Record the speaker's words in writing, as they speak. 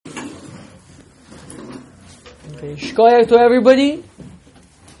Okay, shkoyach to everybody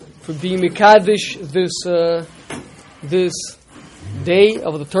for being Mekadesh this day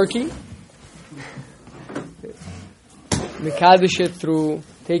of the turkey. Mekadesh it through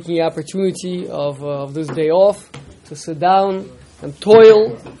taking the opportunity of this day off to sit down and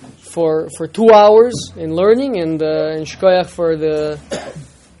toil for 2 hours in learning, and shkoyach for the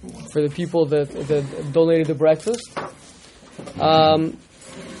people that donated the breakfast.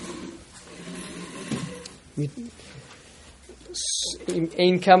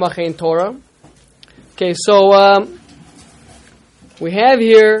 Ein kamach ein Torah. Okay, so we have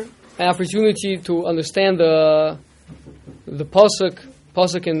here an opportunity to understand the pasuk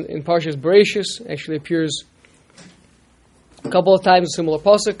in Parshas Bereshis. Actually appears a couple of times, similar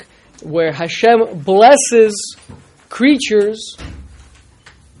pasuk, where Hashem blesses creatures,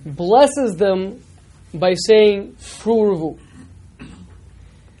 blesses them by saying Pruruvu.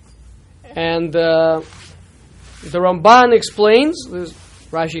 And the Ramban explains,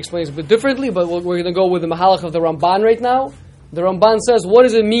 Rashi explains a bit differently, but we're going to go with the Mahalach of the Ramban right now. The Ramban says, what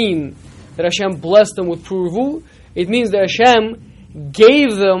does it mean that Hashem blessed them with Pruruvu? It means that Hashem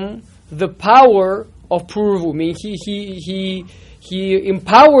gave them the power of Pruruvu. I mean, He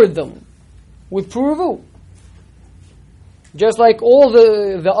empowered them with Pruruvu. Just like all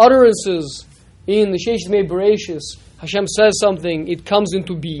the utterances in the Sheish Mei Bereshis, Hashem says something, it comes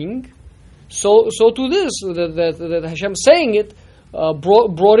into being. So to this, that Hashem saying it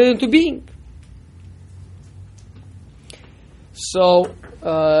brought it into being. So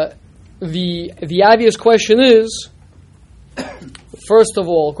the obvious question is, first of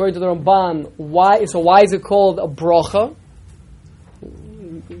all, according to the Ramban, why is it called a bracha?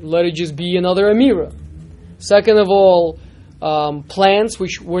 Let it just be another amira. Second of all, plants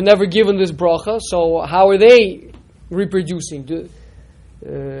which were never given this bracha, so how are they reproducing?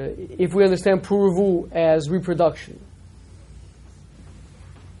 If we understand Puruvu as reproduction.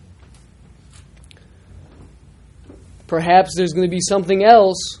 Perhaps there's going to be something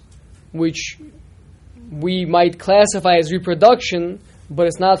else which we might classify as reproduction, but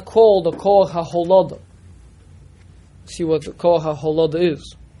it's not called a koach ha'holada. See what the koach ha'holada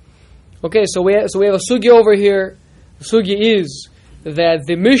is. Okay, so we have a sugya over here. The sugya is that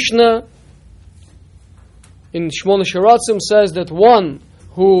the Mishnah in Shmona Shiratzim says that one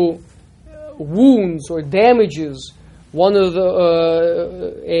who wounds or damages one of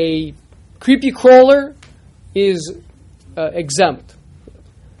a creepy crawler is exempt.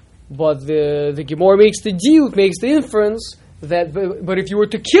 But the Gemara makes the diuk, makes the inference that, but if you were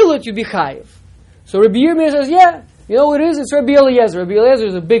to kill it, you'd be chayiv. So Rabbi Yirmiyah says, yeah, you know what it is? It's Rabbi Eliezer. Rabbi Eliezer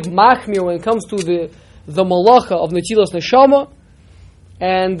is a big machmir when it comes to the malacha of netilas neshama,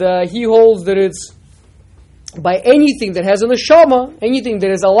 and he holds that it's by anything that has a neshama, anything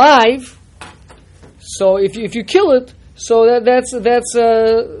that is alive. So if you kill it, so that's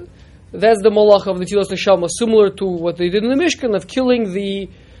the malacha of netilas neshama, similar to what they did in the Mishkan of killing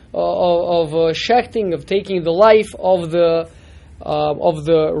of shechting, of taking the life of the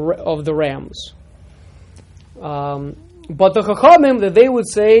rams. But the Chachamim, that they would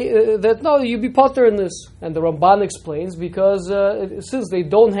say that no, you'd be potter in this, and the Ramban explains because since they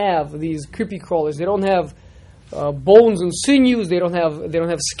don't have these creepy crawlers, they don't have bones and sinews, they don't have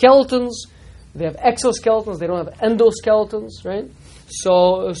skeletons, they have exoskeletons, they don't have endoskeletons, right?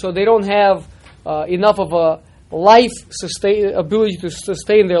 So they don't have enough of a ability to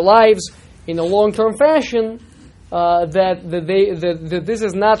sustain their lives in a long-term fashion. That this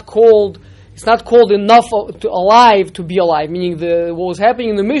is not called. It's not called enough alive to be alive. Meaning, what was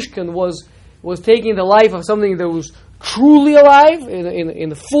happening in the Mishkan was taking the life of something that was truly alive in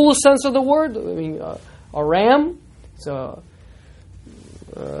the fullest sense of the word. I mean, a ram. So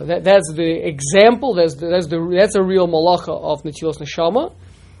that's the example. That's a real malacha of netilas neshama.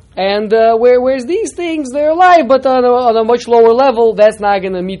 And whereas these things, they're alive, but on a much lower level, that's not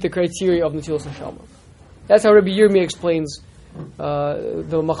going to meet the criteria of netilas neshama. That's how Rabbi Yirmiyah explains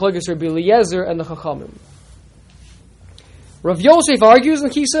the machlokes Rabbi Eliezer and the Chachamim. Rav Yosef argues,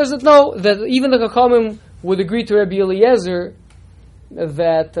 and he says that no, that even the Chachamim would agree to Rabbi Eliezer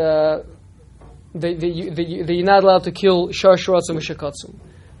that you're not allowed to kill shar shiratzim v'shakatzim,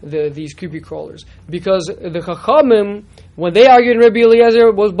 these creepy crawlers, because the Chachamim, when they argued Rabbi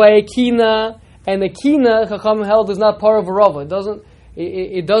Eliezer, was by a kina, and the kina Chachamim held is not part of a rava.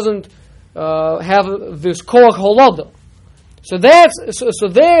 It doesn't have this koach holada. So there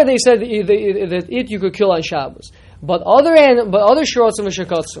they said that you could kill on Shabbos. But other shiratzim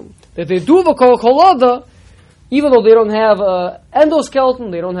v'shakatzim that they do have a koach holada, even though they don't have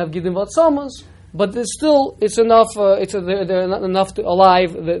endoskeleton, they don't have gidim vatsamas, but it's enough. They're not enough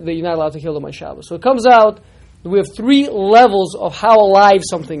alive that you're not allowed to kill them on Shabbos. So it comes out we have three levels of how alive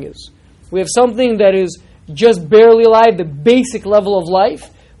something is. We have something that is just barely alive, the basic level of life,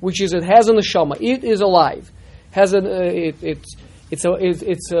 which is it has a neshama. It is alive. Has in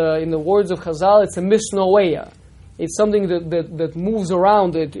the words of Chazal, it's a misnoeya. It's something that moves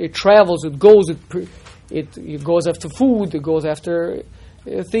around. It travels. It goes. It goes after food. It goes after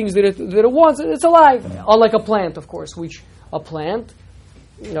things that it wants. It's alive, unlike a plant, of course, which a plant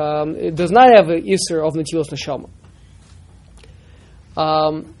it does not have an isser of netilas neshama.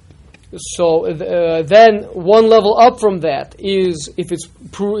 Then one level up from that is if it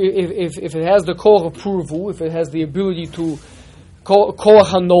has the koach of purvu, if it has the ability to koach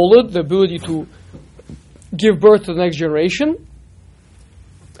hanolad, the ability to give birth to the next generation.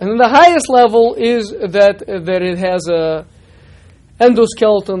 And then the highest level is that it has a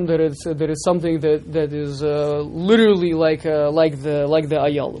endoskeleton, that is something that is literally like the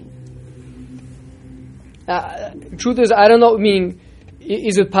ayalim. Truth is, I don't know. I mean,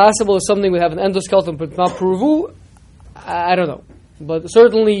 is it possible that something would have an endoskeleton but not purvu? I don't know. But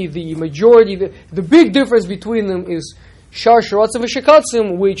certainly the majority, the big difference between them is shar, sharatzim, and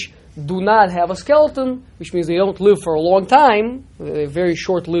shekatzim, which do not have a skeleton, which means they don't live for a long time. They're very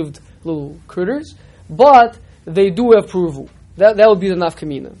short-lived little critters, but they do have purvu. That would be the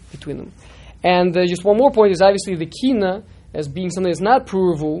nafkamina between them. And just one more point is obviously the kina, as being something that's not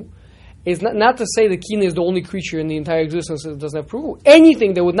purvu, is not to say the kina is the only creature in the entire existence that doesn't have purvu.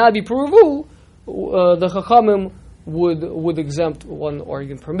 Anything that would not be purvu, the chachamim would exempt one or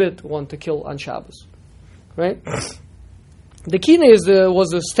even permit one to kill on Shabbos, right? The kina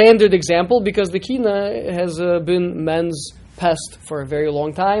was a standard example because the kina has been men's pest for a very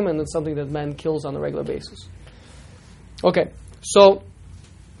long time, and it's something that men kills on a regular basis. Okay, so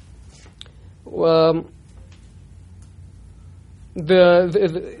in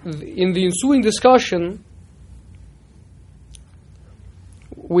the ensuing discussion,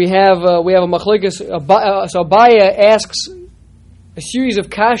 we have a machlekes. So Abaya asks a series of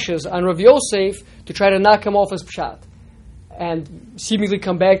kashas on Rav Yosef to try to knock him off his pshat, and seemingly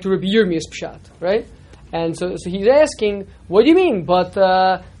come back to Rabbi Yirmiyah's pshat, right? And so he's asking, what do you mean? But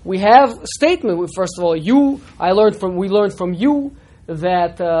we have a statement. First of all, we learned from you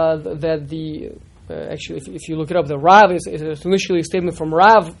that the actually, if you look it up, the Rav is initially a statement from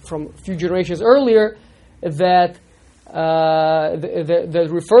Rav from a few generations earlier that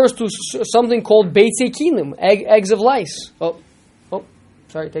refers to something called beitzei kinim, eggs of lice.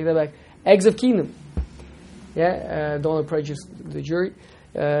 Sorry, take that back. Eggs of kinim. Yeah, don't want to prejudice the jury.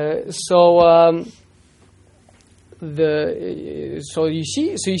 So you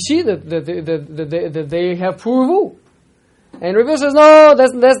see that they have purvu, and Rabbi says no,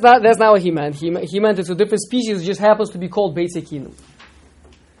 that's not what he meant. He meant it's a different species. It just happens to be called beitzei kinim.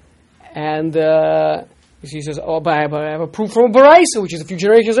 And he says, but I have a proof from Baraisa, which is a few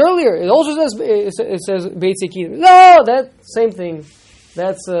generations earlier. It also says beitzei kinim. No, that same thing.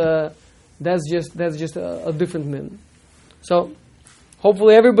 That's just a different min. So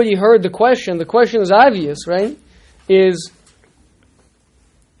hopefully everybody heard the question. The question is obvious, right? Is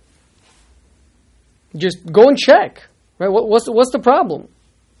just go and check, right? What's the problem,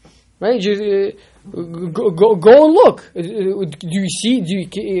 right? Just, go and look.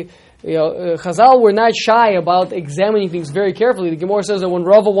 Chazal were not shy about examining things very carefully. The Gemara says that when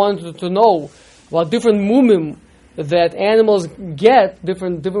Rava wanted to know about different mumim that animals get,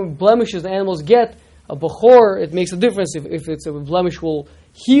 different blemishes that animals get, a bechor, it makes a difference if it's a blemish will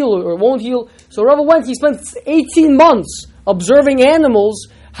heal or won't heal. So Rava he spent 18 months observing animals,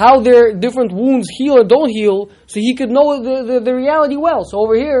 how their different wounds heal or don't heal, so he could know the reality well. So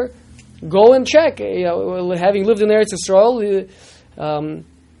over here, go and check. Having lived in Eretz Yisrael,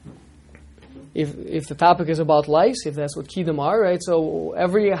 if the topic is about lice, if that's what kidam are, right? So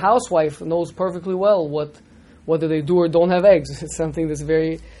every housewife knows perfectly well whether they do or don't have eggs. It's something that's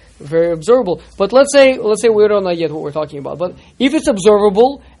very, very observable. But let's say we don't know yet what we're talking about. But if it's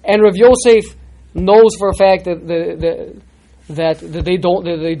observable, and Rav Yosef knows for a fact that they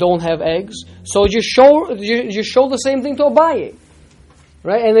don't have eggs, so just show the same thing to Abaye,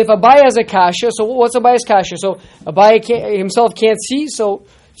 right? And if Abaye has a kasha, so what's Abaye's kasha? So Abaye himself can't see, so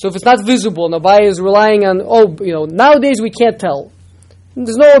if it's not visible, and Abaye is relying on nowadays we can't tell.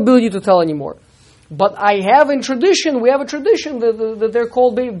 There's no ability to tell anymore. But we have a tradition that they're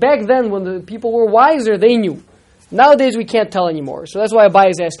called, back then when the people were wiser, they knew. Nowadays we can't tell anymore. So that's why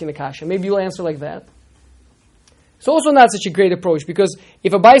Abaye is asking the kasha. Maybe you'll answer like that. It's also not such a great approach, because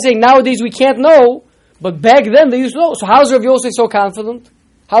if Abaye is saying nowadays we can't know, but back then they used to know. So how's Rav Yosef so confident?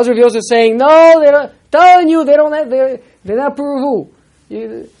 How's Rav Yosef saying, no, they're not telling you, they're not purvu.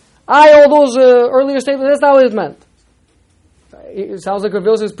 all those earlier statements, that's not what it meant. It sounds like Rav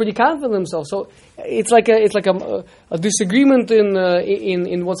Yosef is pretty confident in himself. So it's like a disagreement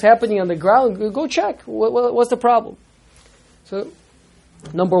in what's happening on the ground. Go check. What's the problem? So,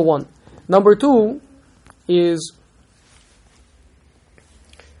 number one. Number two is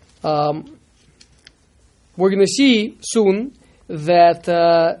we're going to see soon that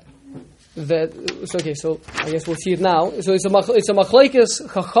okay. So I guess we'll see it now. So it's a machlekes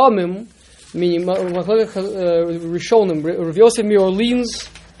chachamim. Meaning, Rishonim, Rav Yosef Mirolins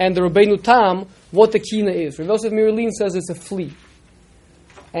and the Rabbeinu Tam, what the kina is. Rav Yosef Mirolins says it's a flea,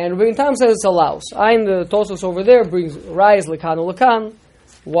 and Rabbeinu Tam says it's a louse. Ein, the Tosfos over there, brings rise lekan or lekan.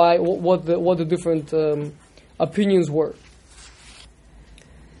 Why? What the different opinions were.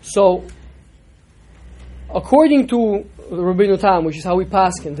 So, according to Rabbeinu Tam, which is how we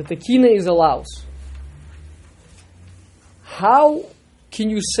paskin, that the kina is a louse. How can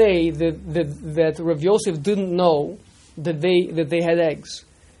you say that Rav Yosef didn't know that they had eggs?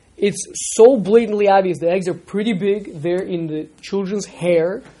 It's so blatantly obvious. The eggs are pretty big. They're in the children's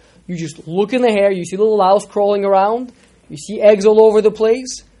hair. You just look in the hair. You see little louse crawling around. You see eggs all over the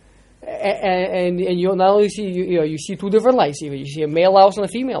place. And you not only see you see two different lice. Even you see a male louse and a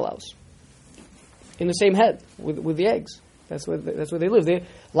female louse in the same head with the eggs. That's where they live.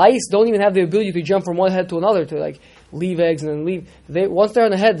 Lice don't even have the ability to jump from one head to another to like leave eggs and then leave. Once they're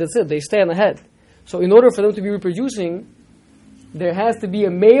on the head, that's it. They stay on the head. So in order for them to be reproducing, there has to be a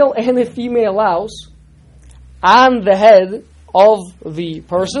male and a female louse on the head of the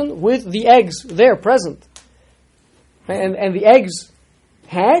person with the eggs there present. And the eggs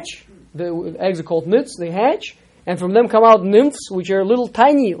hatch. The eggs are called nits. They hatch. And from them come out nymphs, which are little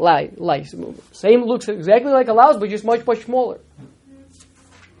tiny lice. Same, looks exactly like a louse, but just much, much smaller.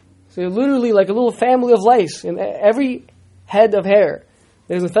 So literally like a little family of lice. And every head of hair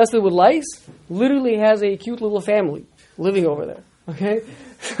that is infested with lice literally has a cute little family living over there. Okay?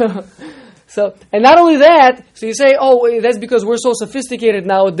 So, and not only that, so you say, oh, that's because we're so sophisticated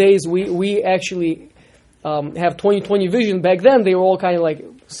nowadays, we actually have 20/20 vision. Back then, they were all kind of like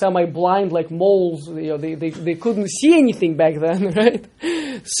semi-blind, like moles. They couldn't see anything back then, right?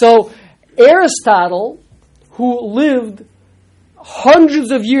 So Aristotle, who lived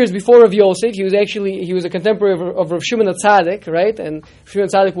hundreds of years before Rav Yosef, he was a contemporary of Rav Shimon HaTzadik, right? And Shimon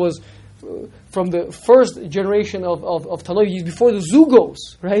HaTzadik was from the first generation of Talmud. He's before the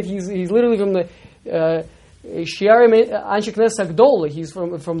Zugos, right? He's literally from the shiur Anshe Knesset Agdola. He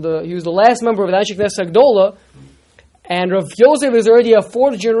was the last member of the Anshe Knesset Agdola, and Rav Yosef is already a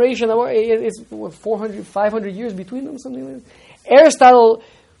fourth generation. It's 500 years between them, something like that. Aristotle,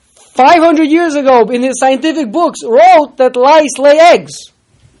 500 years ago, in his scientific books, wrote that lice lay eggs.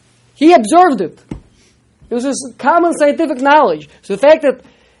 He observed it. It was his common scientific knowledge. So the fact that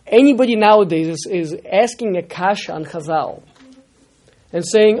anybody nowadays is asking a kasha on Chazal and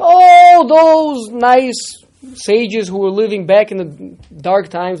saying, oh, those nice sages who were living back in the dark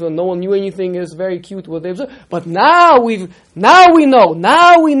times when no one knew anything is very cute what they observed. But now we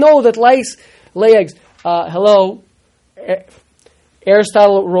know that lice lay eggs. Hello,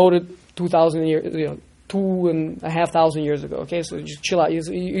 Aristotle wrote it 2,000 years, 2,500 years ago. Okay, so just chill out.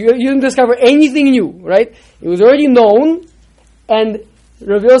 You didn't discover anything new, right? It was already known, and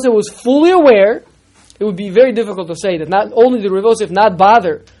Rav Yosef was fully aware. It would be very difficult to say that not only did Rav Yosef not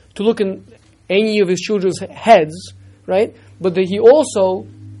bother to look in any of his children's heads, right? But that he also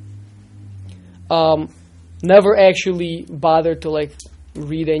never actually bothered to like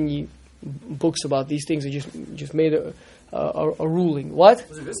read any books about these things. He just made a ruling. What?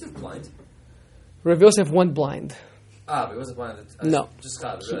 Was Rav Yosef blind? Rav Yosef went blind. But he wasn't blind.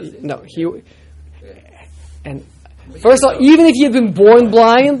 No. He. And first of all, even if he had been born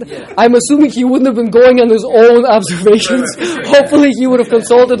blind, I'm assuming he wouldn't have been going on his own observations. Hopefully, he would have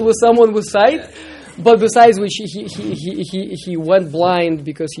consulted with someone with sight. Yeah. But besides which, he went blind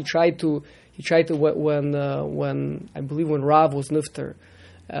because he tried to when I believe when Rav was nifter,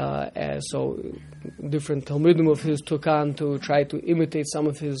 so different Talmudim of his took on to try to imitate some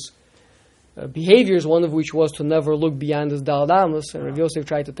of his behaviors. One of which was to never look beyond his Daled Amos, and Rav Yosef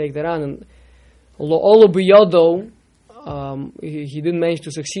tried to take that on. And Olo B'Yodo, he didn't manage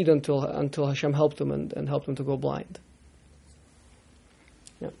to succeed until Hashem helped him and helped him to go blind.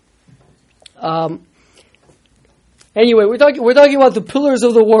 Yeah. Anyway, we're talking about the pillars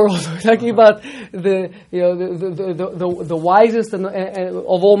of the world. We're talking about the wisest and of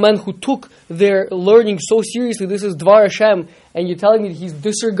all men who took their learning so seriously. This is Dvar Hashem, and you're telling me that he's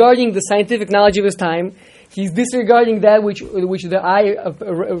disregarding the scientific knowledge of his time. He's disregarding that which the eye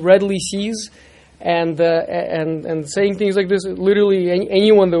readily sees. and saying things like this. Literally,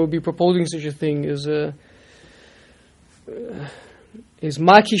 anyone that would be proposing such a thing is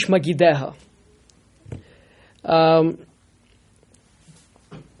makish magideha.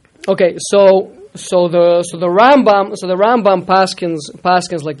 Okay, so the Rambam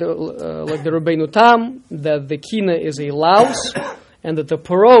paskins like the Rabbeinu Tam that the kina is a louse, and that the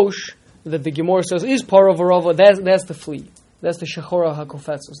parosh that the Gemara says is paravarova. That's the flea. That's the shachora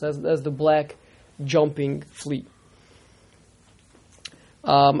hakofetzos. That's the black jumping flea.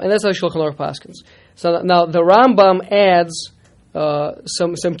 And that's how Shulchan Aruch paskins. So now the Rambam adds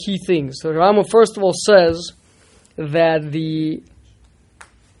some key things. So the Rambam first of all says that the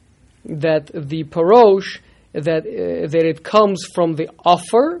parosh that it comes from the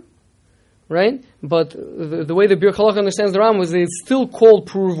offer, right? But the way the Bir Chalach understands the Rambam is that it's still called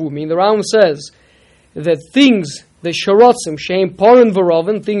pruvu. I mean, the Rambam says that things, the sharotzim, sheim parin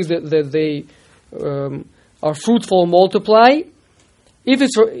v'rovin, things that they are fruitful and multiply, if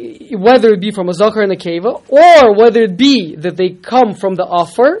it's whether it be from a zakar and a keva, or whether it be that they come from the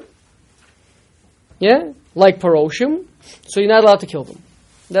offer, yeah, like paroshim, so you're not allowed to kill them.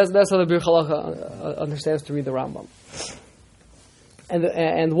 That's how the Bir Chalach understands to read the Rambam.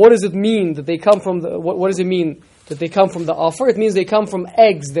 And what does it mean that they come from the? What does it mean that they come from the offer? It means they come from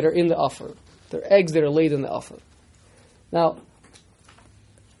eggs that are in the offer. They're eggs that are laid in the offer. Now,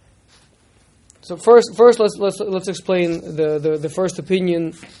 so first let's explain the first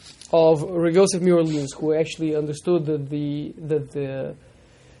opinion of Rav Yosef Mir-Orleans, who actually understood that the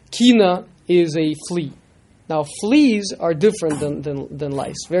kina is a flea. Now, fleas are different than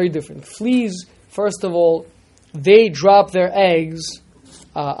lice, very different. Fleas, first of all, they drop their eggs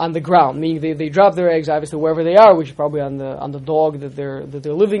on the ground, meaning they drop their eggs obviously wherever they are, which is probably on the dog that they're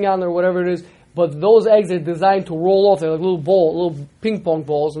living on or whatever it is. But those eggs are designed to roll off. They're like little ping pong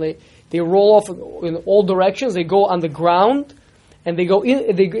balls, and they roll off in all directions. They go on the ground, and they go in.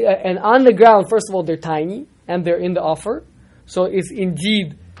 And on the ground, first of all, they're tiny and they're in the offer, so it's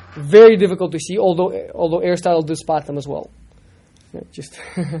indeed very difficult to see. Although Aristotle did spot them as well. Just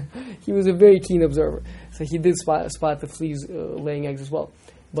he was a very keen observer, so he did spot the fleas laying eggs as well.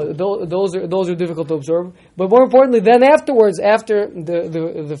 But those are difficult to observe. But more importantly, then afterwards, after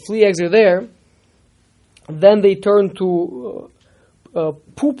the flea eggs are there, then they turn to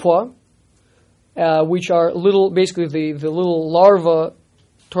pupa, which are basically the little larvae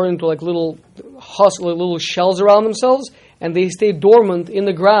turn into like little little shells around themselves, and they stay dormant in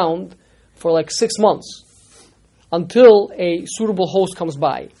the ground for like 6 months. Until a suitable host comes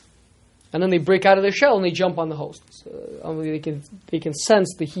by, and then they break out of their shell and they jump on the host. They can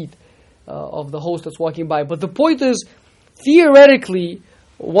sense the heat of the host that's walking by. But the point is, theoretically,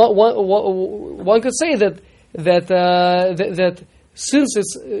 one could say that since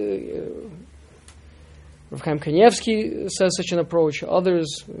it's Rav Chaim Kanievsky says such an approach.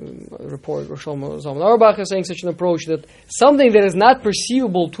 Others report Rosh Zalman Auerbach is saying such an approach, that something that is not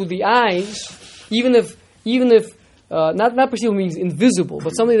perceivable to the eyes, even if not perceivable means invisible,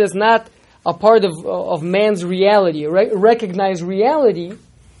 but something that's not a part of man's reality, recognized reality,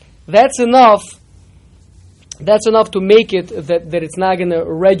 that's enough to make it that it's not going to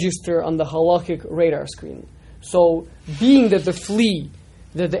register on the halakhic radar screen. So, being that the flea,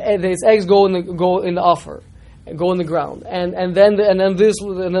 that its eggs go in the offer, go in the ground, and then this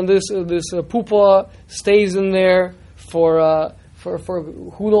pupa stays in there for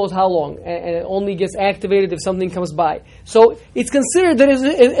who knows how long, and it only gets activated if something comes by. So it's considered that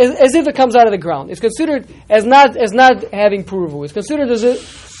as if it comes out of the ground. It's considered as not having pruvu. It's considered as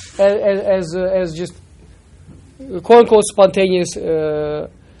just quote unquote spontaneous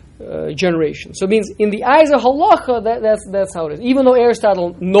generation. So it means in the eyes of halacha, that's how it is. Even though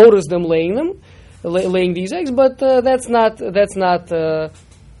Aristotle noticed them laying these eggs, but that's not. We're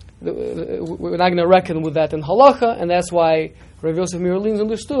not going to reckon with that in halacha, and that's why Rav Yosef Mir-Orleans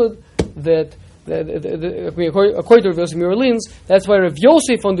understood that according to Rav Yosef Mir-Orleans, that's why Rav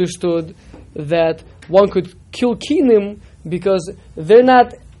Yosef understood that one could kill kinim because they're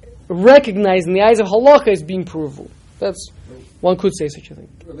not recognized in the eyes of halacha as being pruvu. That's one could say such a thing.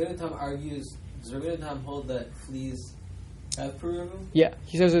 Rabbeinu Tam argues. Does Rabbeinu Tam hold that fleas have pruvu? Yeah,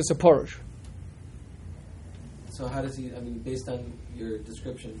 he says it's a porosh. So how does he? I mean, based on your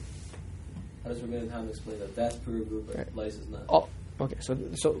description, how does Rabbeinu Tam explain that that's pruvu, but lice is not? Oh, okay. So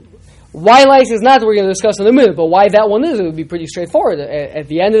why lice is not, we're going to discuss in a minute. But why that one is, it would be pretty straightforward. At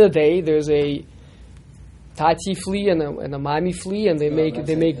the end of the day, there's a tati flea and a mami flea, and they make. In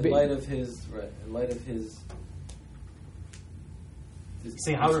light of his.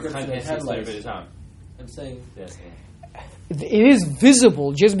 Saying how Rabbeinu Tam takes Rabbeinu Tam. I'm saying. Yes. it is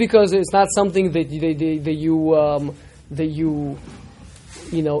visible, just because it's not something that you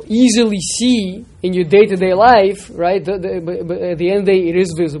easily see in your day-to-day life, right? But at the end of the day, it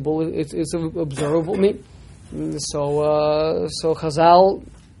is visible. It's observable. So Chazal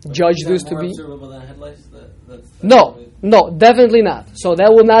judge this to be observable than headlights. No, definitely not. So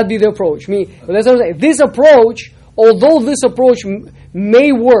that will not be the approach. That's what I'm saying. This approach, although this approach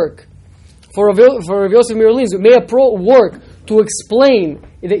may work for Rav Yosef Miralins, it may work to explain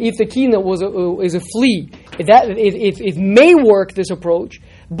that if the kina is a flea, it may work, this approach,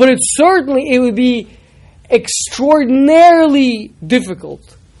 but it would be extraordinarily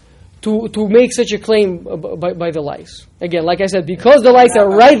difficult to make such a claim by the lice. Again, like I said, because the lice are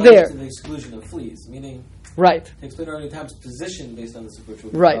right there. To the exclusion of fleas, meaning right. To explain earlier times position based on this approach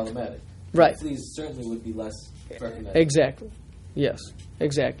would be right. problematic. Right. Fleas certainly would be less recognized. Exactly. Yes.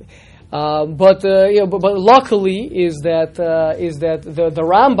 Exactly. But luckily is that the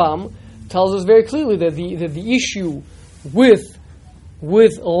Rambam tells us very clearly that the issue with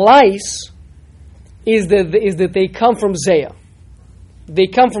lice is that they come from zeya, they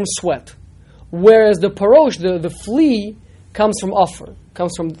come from sweat, whereas the parosh, the flea, comes from offer,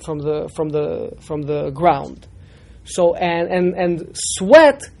 comes from the ground. So and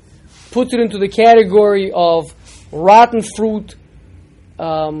sweat puts it into the category of rotten fruit,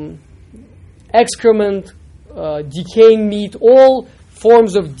 excrement, decaying meat, all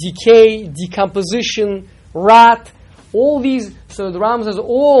forms of decay, decomposition, rot, all these. So the Rambam says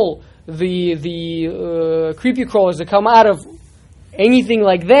all the creepy crawlers that come out of anything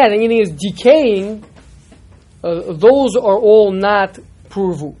like that, anything is decaying, those are all not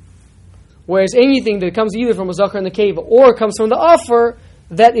purvu. Whereas anything that comes either from a zakar in the cave or comes from the offer,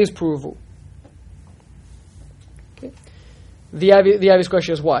 that is purvu. Okay. The obvious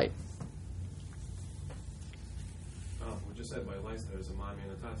question is why? We just said by lice there is a mami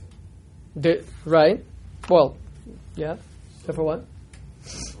and a tati. Right. Well, yeah. So for what?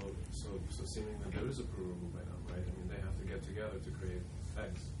 So seeming that there is a purvu by them, right? I mean, they have to get together to create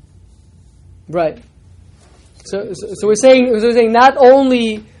eggs. Right. So we're saying not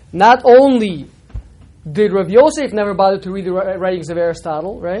only did Rav Yosef never bother to read the writings of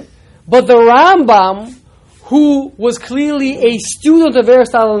Aristotle, right? But the Rambam, who was clearly a student of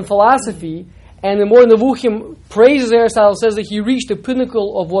Aristotle in philosophy, and the more Nevuchim praises Aristotle, says that he reached the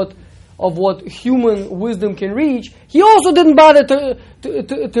pinnacle of what human wisdom can reach. He also didn't bother to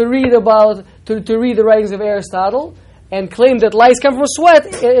read the writings of Aristotle and claim that lice come from sweat,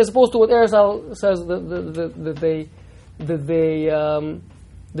 as opposed to what Aristotle says that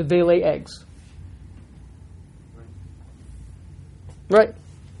they lay eggs. Right.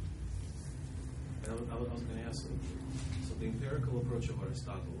 I was going to ask, so the empirical approach of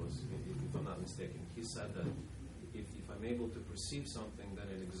Aristotle was, if I'm not mistaken, he said that if I'm able to perceive something, then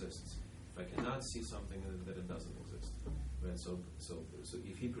it exists. If I cannot see something, then it doesn't exist. Right. So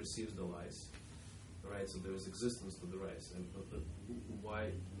if he perceives the lice, right, so there is existence to the lice, and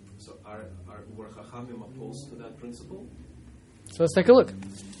why? So were Chachamim opposed to that principle? So let's take a look.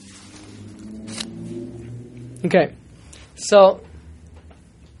 Okay, so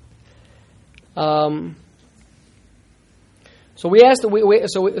we asked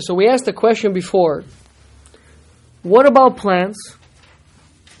the question before. What about plants?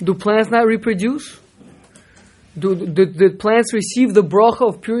 Do plants not reproduce? Did plants receive the bracha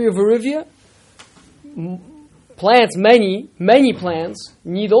of Puria Verivia? Plants, many plants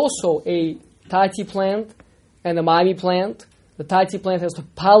need also a tati plant and a mami plant. The tati plant has to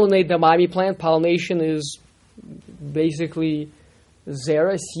pollinate the mami plant. Pollination is basically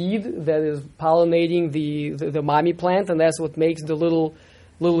zera, seed, that is pollinating the mami plant, and that's what makes the little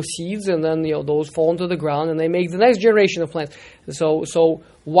seeds, and then those fall into the ground, and they make the next generation of plants. So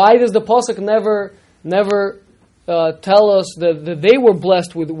why does the pasuk never tell us that they were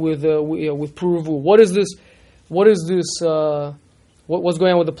blessed with pruvu? What's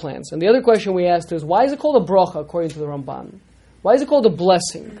going on with the plants? And the other question we asked is, why is it called a bracha according to the Ramban? Why is it called a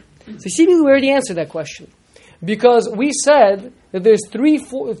blessing? So seemingly we already answered that question, because we said that there's three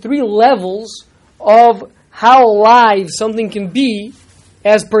levels of how live something can be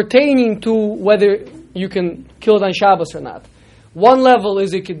as pertaining to whether you can kill it on Shabbos or not. One level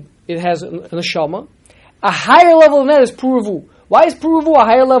is it has an neshama. A higher level than that is pruvu. Why is pruvu a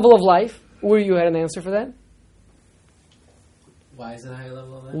higher level of life? Uri, you had an answer for that? Why is it a higher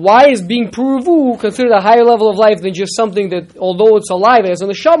level of life? Why is being pruvu considered a higher level of life than just something that, although it's alive, it has a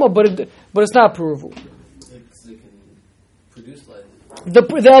neshama, but it's not pruvu? It can produce life.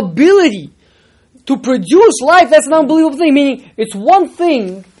 The ability to produce life, that's an unbelievable thing. Meaning, it's one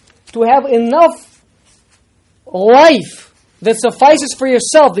thing to have enough life that suffices for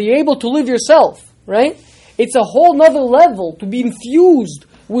yourself, that you're able to live yourself, right? It's a whole nother level to be infused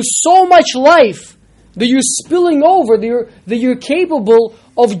with so much life that you're spilling over, that you're capable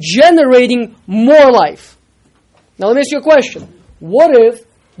of generating more life. Now let me ask you a question. What if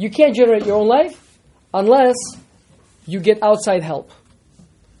you can't generate your own life unless you get outside help?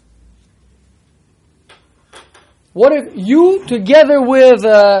 What if you, together with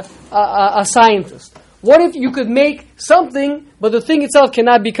a scientist, what if you could make something, but the thing itself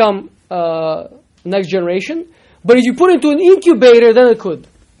cannot become next generation, but if you put it into an incubator, then it could.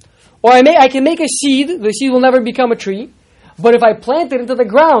 Or I can make a seed, the seed will never become a tree, but if I plant it into the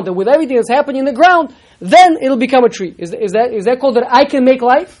ground, and with everything that's happening in the ground, then it'll become a tree. Is that called that I can make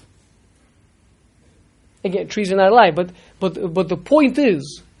life? Again, trees are not alive, but the point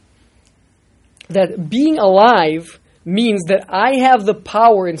is that being alive means that I have the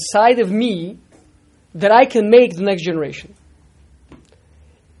power inside of me that I can make the next generation.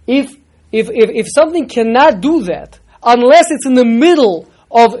 If something cannot do that, unless it's in the middle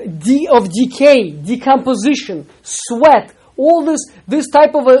of decay, decomposition, sweat, all this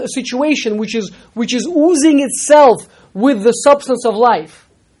type of a situation which is oozing itself with the substance of life,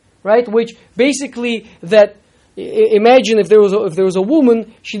 right? Which basically that. Imagine if there was a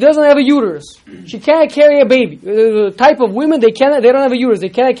woman, she doesn't have a uterus, she cannot carry a baby. The type of women they don't have a uterus, they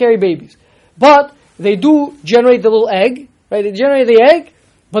cannot carry babies, but they do generate the little egg, right? They generate the egg,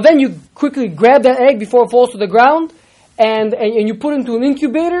 but then you quickly grab that egg before it falls to the ground, and you put it into an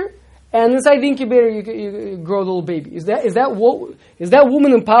incubator, and inside the incubator you grow a little baby. Is that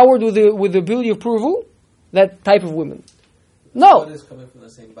woman empowered with the ability of Pruvu? That type of woman? No. What is coming from the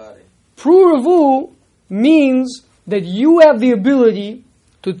same body? Pruvu means that you have the ability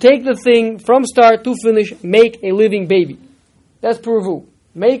to take the thing from start to finish, make a living baby. That's Pruvu.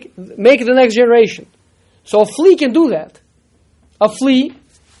 Make the next generation. So a flea can do that. A flea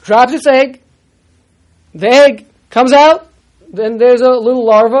drops its egg, the egg comes out, then there's a little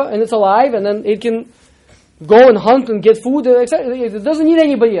larva and it's alive, and then it can go and hunt and get food. It doesn't need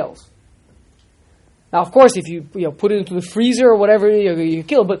anybody else. Now, of course, if you put it into the freezer or whatever, you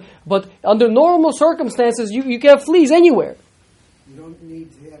kill. But under normal circumstances, you can have fleas anywhere. You don't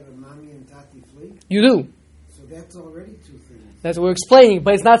need to have a mommy and tati flea? You do. So that's already two things. That's what we're explaining,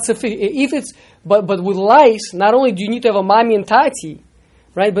 but it's not sufficient. But with lice, not only do you need to have a mommy and tati,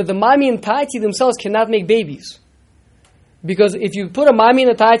 right? But the mommy and tati themselves cannot make babies. Because if you put a mommy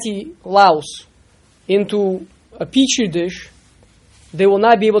and a tati louse into a petri dish, they will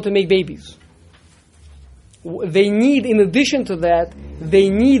not be able to make babies. They need, in addition to that, they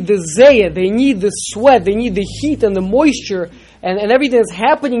need the zayah, they need the sweat, they need the heat and the moisture and everything that's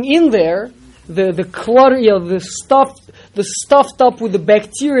happening in there, the clutter, the stuffed up with the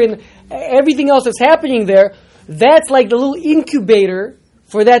bacteria and everything else that's happening there. That's like the little incubator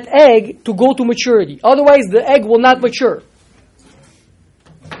for that egg to go to maturity. Otherwise, the egg will not mature.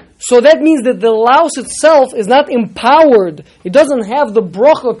 So that means that the louse itself is not empowered. It doesn't have the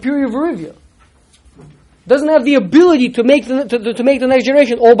bracha of Piri Verivia. Doesn't have the ability to make the next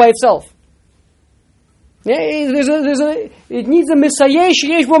generation all by itself. Yeah, it needs a Messiah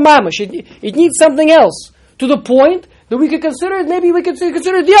sheyesh bo mamash. It needs something else, to the point that we could consider it. Maybe we could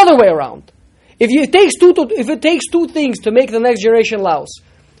consider it the other way around. If it takes two things to make the next generation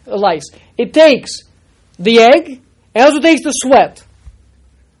lice, it takes the egg and also takes the sweat.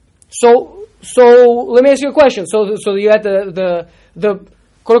 So let me ask you a question. So you had the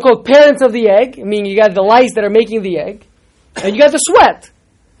quote-unquote parents of the egg, meaning you got the lice that are making the egg, and you got the sweat.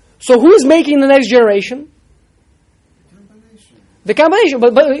 So who's making the next generation? The combination.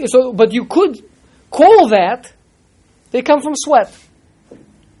 But you could call that they come from sweat.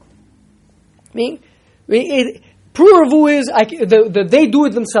 Puravu is that they do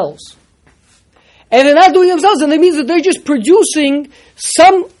it themselves. And they're not doing it themselves, and it means that they're just producing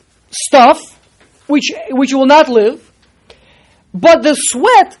some stuff which will not live. But the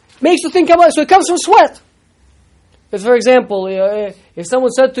sweat makes the thing come out, so it comes from sweat. If, for example, if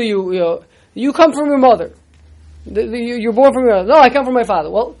someone said to you, you come from your mother, you're born from your mother. No, I come from my father.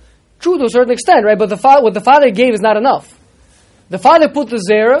 Well, true to a certain extent, right? But what the father gave is not enough. The father put the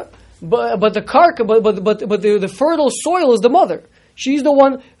zera, but the fertile soil is the mother. She's the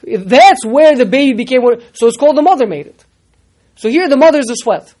one. That's where the baby became. So it's called the mother made it. So here the mother is the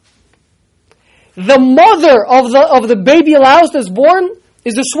sweat. The mother of the baby louse that's born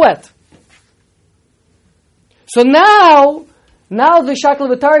is the sweat. So now the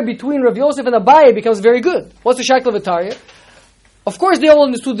shaklavataria between Rav Yosef and Abaye becomes very good. What's the shaklavataria? Of course, they all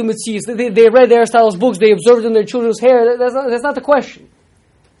understood the mitzvahs. They read Aristotle's books. They observed in their children's hair. That's not the question.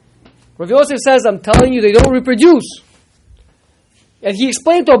 Rav Yosef says, I'm telling you, they don't reproduce. And he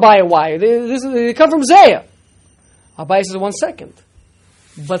explained to Abaye why. They come from Zayah. Abaye says, 1 second.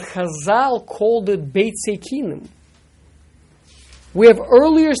 But Chazal called it Beit Sekinim. We have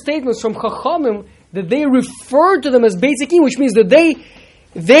earlier statements from Chachamim that they referred to them as Beit Sekinim, which means that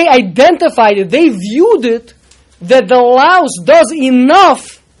they identified it, they viewed it, that the louse does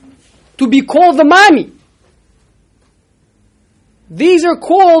enough to be called the mami. These are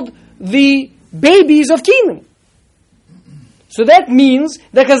called the babies of Kinim. So that means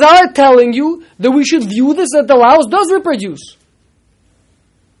that Chazal are telling you that we should view this that the louse does reproduce.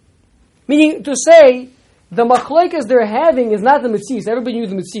 Meaning to say, the machlekes they're having is not the metzius. Everybody knew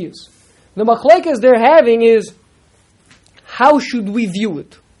the metzius. The machlekes they're having is, how should we view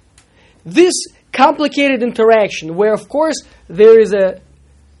it? This complicated interaction, where of course there is a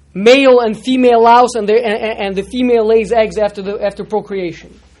male and female louse, and the female lays eggs after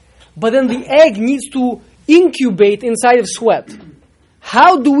procreation, but then the egg needs to incubate inside of sweat.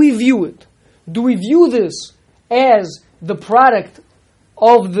 How do we view it? Do we view this as the product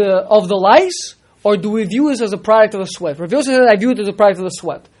of the lice, or do we view this as a product of the sweat? Rav Yosef says, I view it as a product of the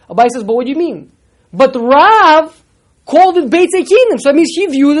sweat. Abaye says, but what do you mean? But Rav called it Beit Sekinim, so that means he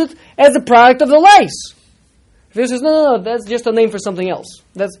viewed it as a product of the lice. Rav Yosef says, no, that's just a name for something else.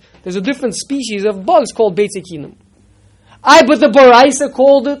 There's a different species of bugs called Beit Sekinim. But the Baraisa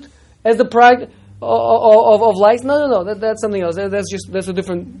called it as the product of lice. No, that's something else. That's a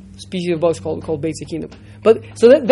different species of bugs called Beit Sekinim. But so that